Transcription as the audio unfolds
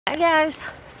Hey guys,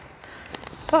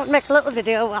 thought I'd make a little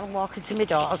video while I'm walking to my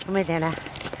daughter's for my dinner.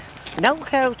 No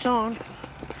coat on.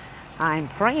 I'm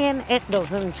praying it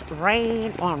doesn't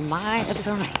rain on my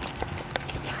journey.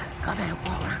 God, I don't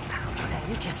walk around town for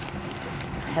ages.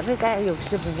 Every day I used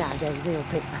to bring out Daisy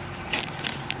up in the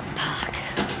park.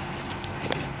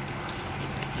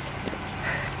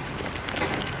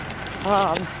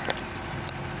 I'm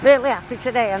really happy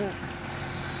today and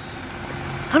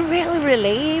I'm really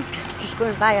relieved. Just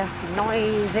going by a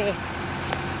noisy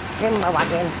timber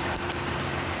wagon.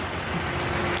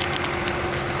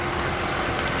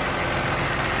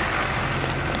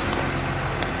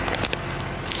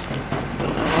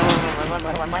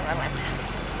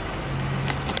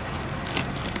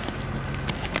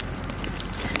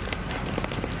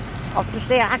 Off to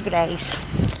see our Grace.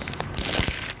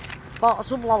 Bought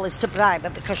some lollies to bribe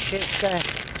her because she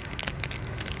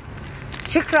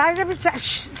cries every time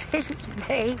she sees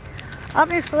me.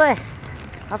 Obviously,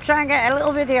 I'll try and get a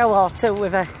little video or two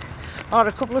with her, or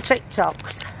a couple of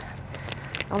TikToks.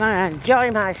 I'm going to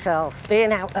enjoy myself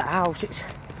being out at the house. It's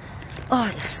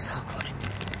so good.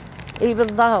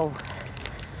 Even though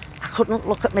I couldn't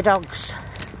look at my dogs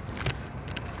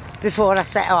before I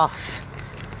set off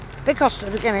because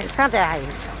of giving sad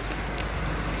eyes.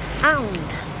 And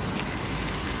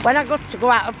when I got to go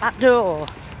out of that door,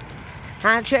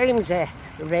 our Jamesy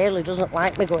really doesn't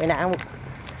like me going out.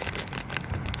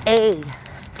 He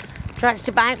tries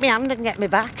to bite my hand and get me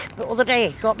back, but the other day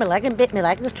he got my leg and bit my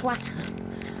leg, the twat.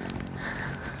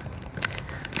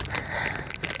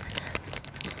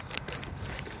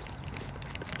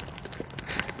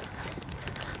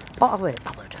 What are we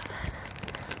bothered?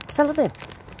 Sullivan.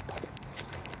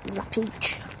 There's my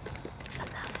peach. And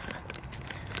that's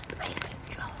my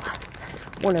angel.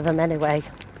 One of them anyway.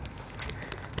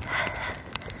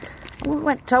 We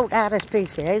went told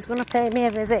RSPCA he's going to pay me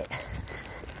a visit.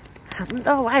 I don't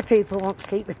know why people want to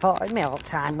keep reporting me all the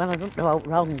time when I don't know what's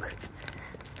wrong.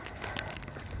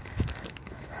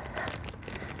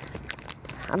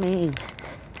 I mean,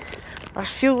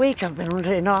 last few weeks I've been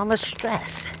under enormous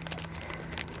stress.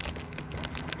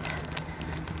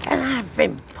 And I've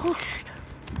been pushed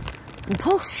and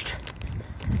pushed.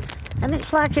 And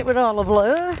it's like it was all a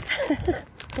blur.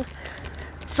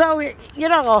 So, you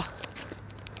know,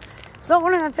 it's not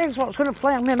one of the things what's going to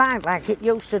play on my mind like it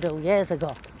used to do years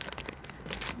ago.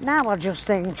 Now I just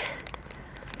think,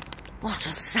 what a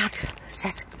sad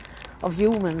set of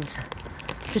humans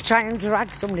to try and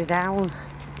drag somebody down.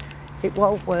 It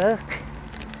won't work.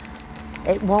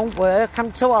 It won't work.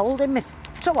 I'm too old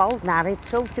now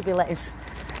to be letting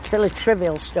silly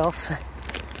trivial stuff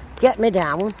get me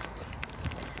down.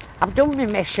 I've done my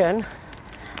mission.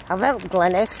 I've helped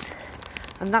Glennis,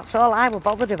 and that's all I was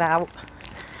bothered about.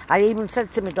 I even said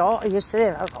to my daughter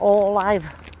yesterday, that's all I've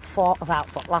thought about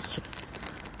for the last.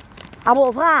 I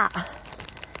was that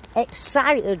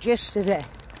excited yesterday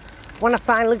when I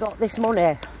finally got this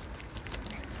money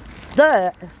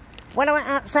that when I went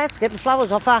outside to get the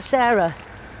flowers off our Sarah,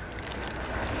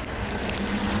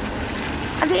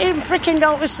 I didn't even freaking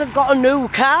notice I'd got a new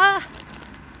car.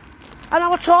 And I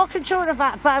was talking to her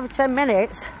about 5 or 10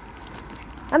 minutes.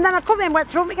 And then I come in, went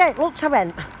through my gate, looked, I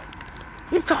went,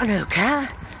 "You've got a new car."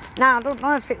 Now, I don't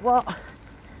know if it was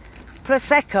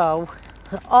Prosecco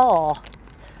or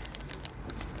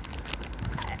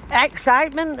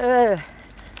excitement,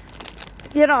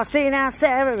 you know, seeing our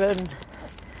Sarah, and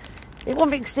it was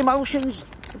mixed emotions.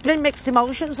 It's been mixed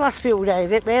emotions last few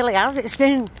days, it really has. It's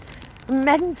been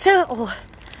mental.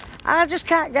 I just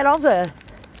can't get over.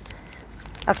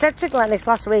 I said to Glennis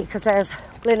last week, because there's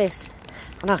Glennis,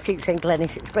 and I keep saying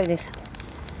Glennis, it's Glennis.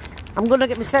 I'm going to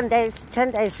give me 10 days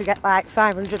to get like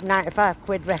 595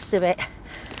 quid, rest of it.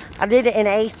 I did it in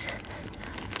 8,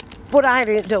 but I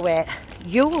didn't do it.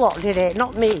 You lot did it,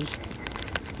 not me.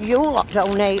 You lot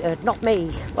donated, not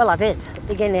me. Well, I did at the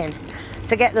beginning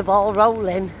to get the ball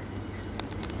rolling.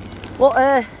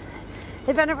 But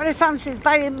if anybody fancies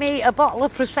buying me a bottle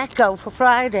of Prosecco for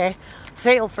Friday,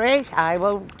 feel free. I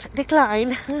won't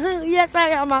decline. Yes, I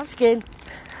am asking.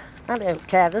 I don't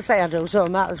care. They say I do, so I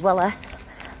might as well. Right.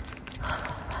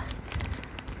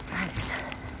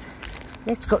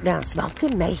 Need to cut down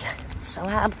smoking, me. So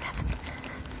I'm.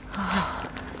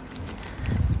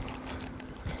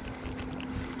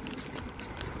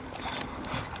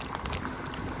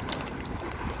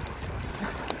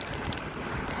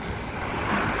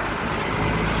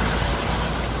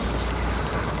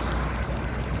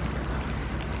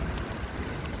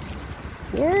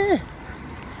 Yeah,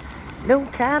 no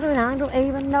car, and I don't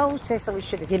even notice that we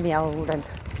should have given me a holding.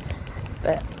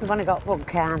 But we've only got one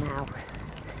car now.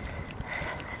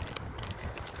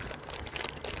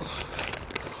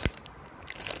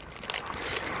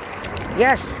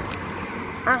 Yes,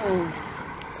 and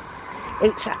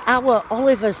it's our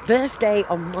Oliver's birthday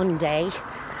on Monday.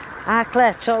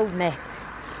 Claire told me.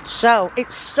 So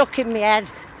it's stuck in my head.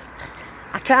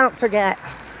 I can't forget.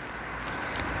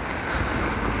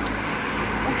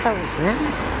 What the hell is that?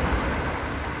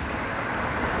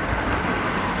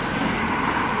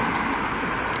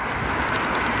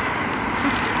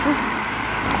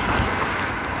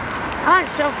 I ain't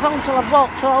still phone till I've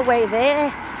walked all the way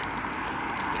there.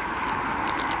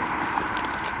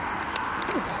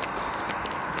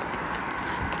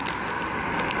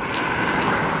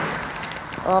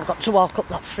 Oh, I've got to walk up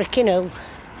that freaking hill.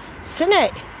 Isn't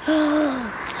it?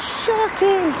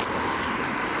 Shocking.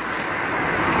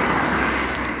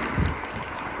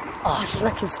 Oh, she's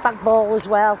making spag ball as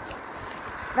well.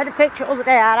 Made a picture the other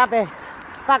day, Abby.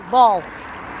 Spag ball.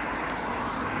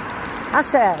 I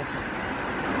says,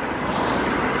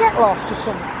 get lost or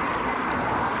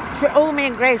something. She went, oh, me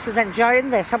and Grace is enjoying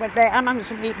this. I went, mate, I'm having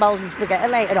some meatballs and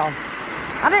spaghetti later on.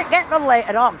 I didn't get them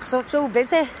later on because I was too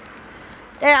busy.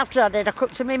 Day after I did, I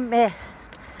cooked them in my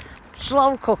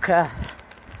slow cooker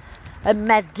and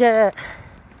made, I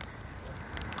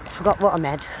forgot what I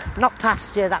made. Not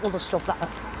pasta, that other stuff.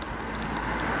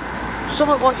 Some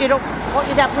of what you'd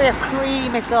have with a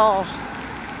creamy sauce.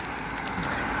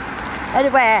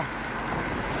 Anyway,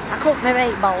 I cooked my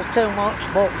meatballs too much,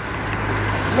 but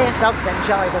me and dogs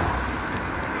enjoyed them.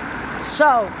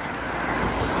 So,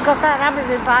 because our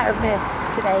Abby's invited me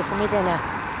today for my dinner.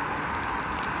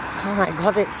 Oh my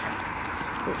God, it's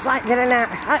like getting out.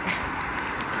 It's like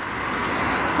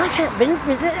I've been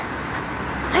visit.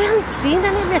 I haven't seen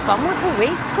any of my family for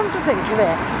weeks, come to think of it.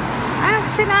 I haven't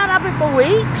seen our Abby for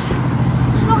weeks.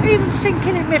 It's not even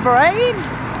sinking in my brain.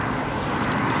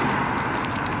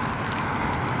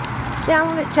 See how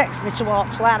long it takes me to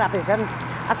walk to our Abby's, and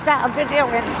I started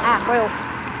videoing halfway up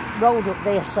road up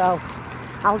there, so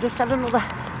I'll just add another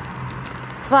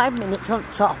 5 minutes on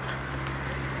top.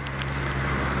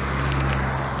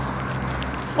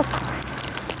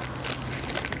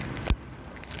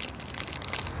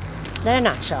 They're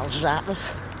nice houses, aren't they?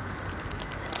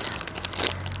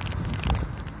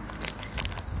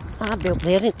 I'd be up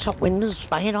there in top windows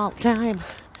spying all the time.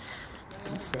 You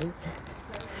can see.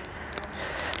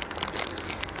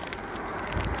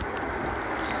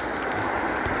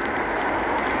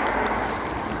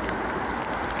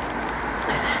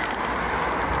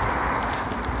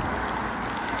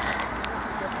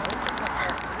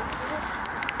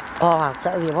 Oh, I'll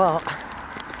tell you what,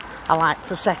 I like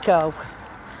Prosecco.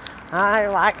 I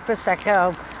like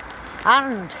Prosecco.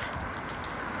 And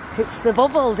it's the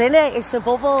bubbles, innit? It's the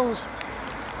bubbles.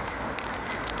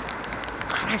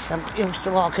 Christ, I'm not used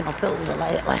to walking up hills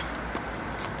lately.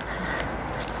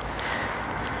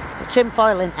 The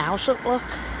tinfoil in the house up, look.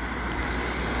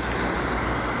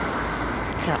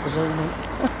 Can't zoom in.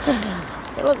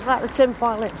 It looks like the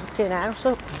tinfoil in the fucking house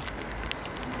up.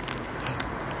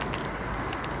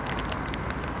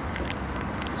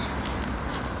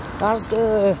 As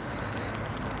do.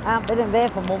 I haven't been in there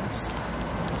for months.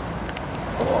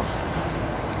 Oh.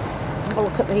 Have a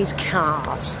look at these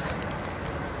cars.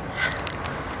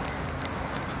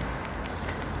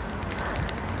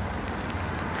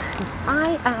 If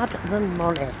I had the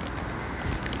money.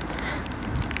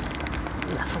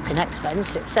 They're fucking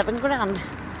expensive, £7 grand.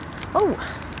 Oh,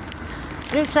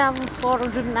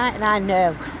 3,499.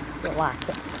 No, don't like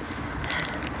it.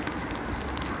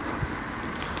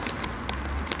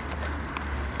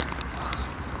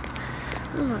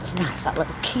 Oh, that's nice, that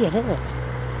little Kia, isn't it?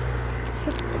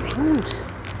 £6 grand.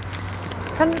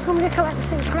 Can somebody collect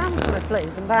 £6 grand for me,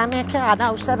 please, and buy me a car?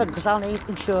 No, 7, because I'll need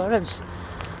insurance.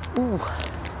 Ooh,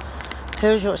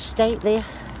 here's your estate there.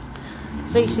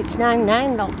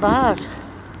 3699, not bad.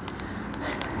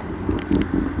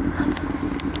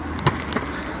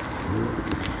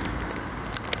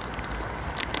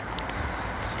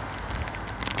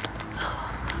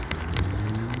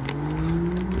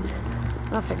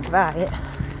 I think about it.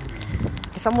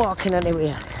 If I'm walking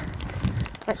anywhere,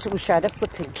 let's always try the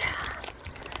flipping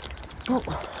car. But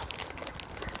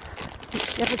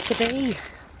it's never to be.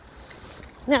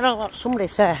 You know what somebody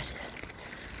said?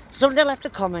 Somebody left a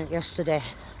comment yesterday,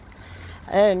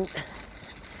 and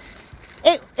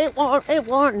it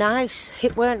weren't nice.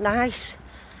 It weren't nice.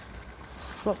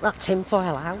 Look, that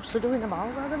tinfoil house. They're doing them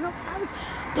all.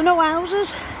 They're no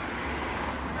houses.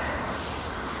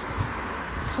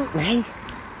 Fuck me.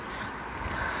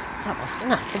 Is that often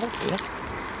nice to look here?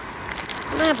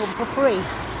 Can I have one for free?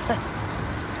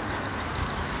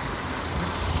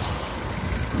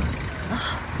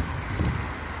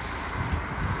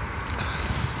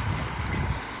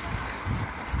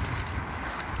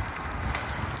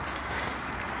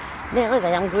 Nearly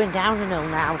there, I'm going down a hill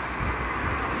now.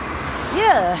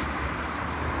 Yeah.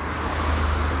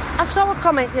 I saw a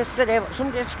comment yesterday what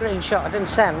somebody had screenshotted and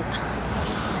sent.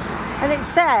 And it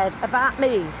said about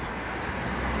me,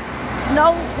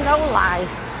 no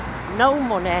life, no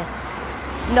money,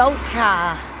 no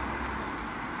car,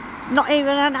 not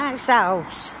even a nice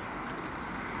house.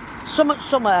 Summer,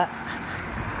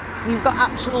 you've got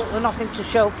absolutely nothing to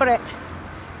show for it.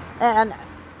 And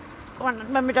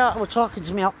when my daughter was talking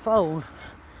to me on the phone,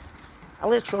 I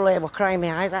literally was crying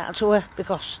my eyes out to her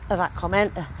because of that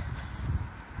comment.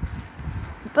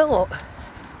 But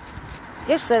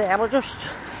yesterday I was just,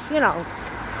 I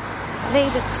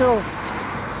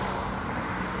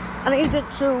needed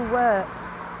to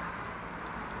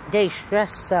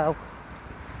de-stress, so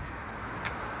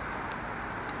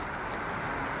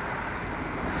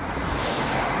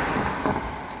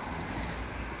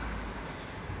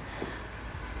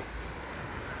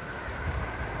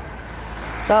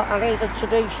I needed to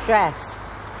de-stress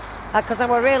because I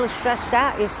was really stressed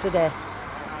out yesterday.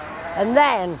 And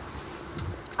then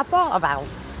I thought about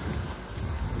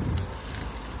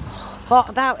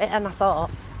it, and I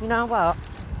thought, you know what?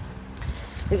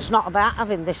 It's not about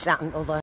having this, that and other.